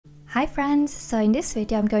Hi friends, so in this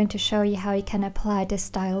video I'm going to show you how you can apply the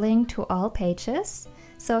styling to all pages.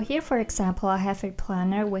 So here for example I have a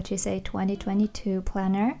planner which is a 2022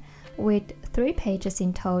 planner with 3 pages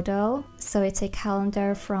in total. So it's a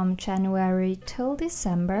calendar from January till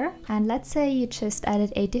December, and let's say you just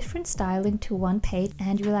added a different styling to one page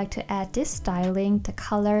and you would like to add this styling, the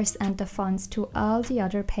colors and the fonts to all the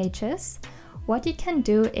other pages. What you can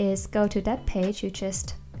do is go to that page you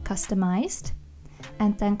just customized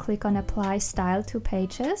and then click on apply style to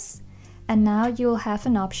pages, and now you'll have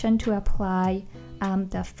an option to apply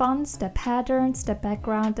the fonts, the patterns, the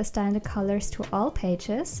background, the standard colors to all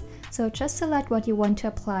pages. So just select what you want to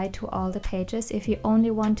apply to all the pages. If you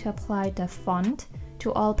only want to apply the font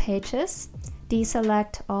to all pages,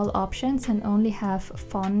 deselect all options and only have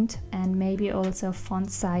font and maybe also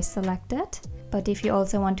font size selected. But if you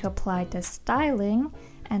also want to apply the styling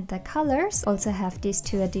and the colors, also have these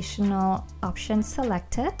 2 additional options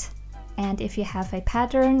selected. And if you have a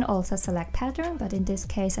pattern, also select pattern, but in this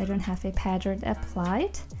case I don't have a pattern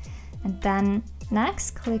applied. And then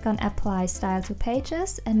next click on apply style to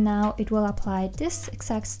pages, and now it will apply this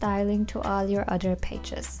exact styling to all your other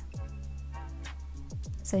pages.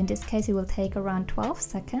 So in this case it will take around 12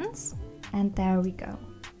 seconds, and there we go.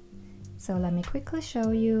 So let me quickly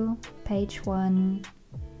show you page 1,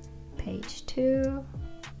 page 2,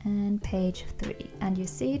 and page 3, and you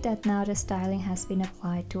see that now the styling has been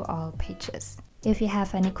applied to all pages. If you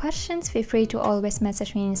have any questions, feel free to always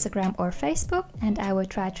message me on Instagram or Facebook, and I will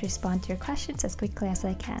try to respond to your questions as quickly as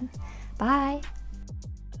I can. Bye!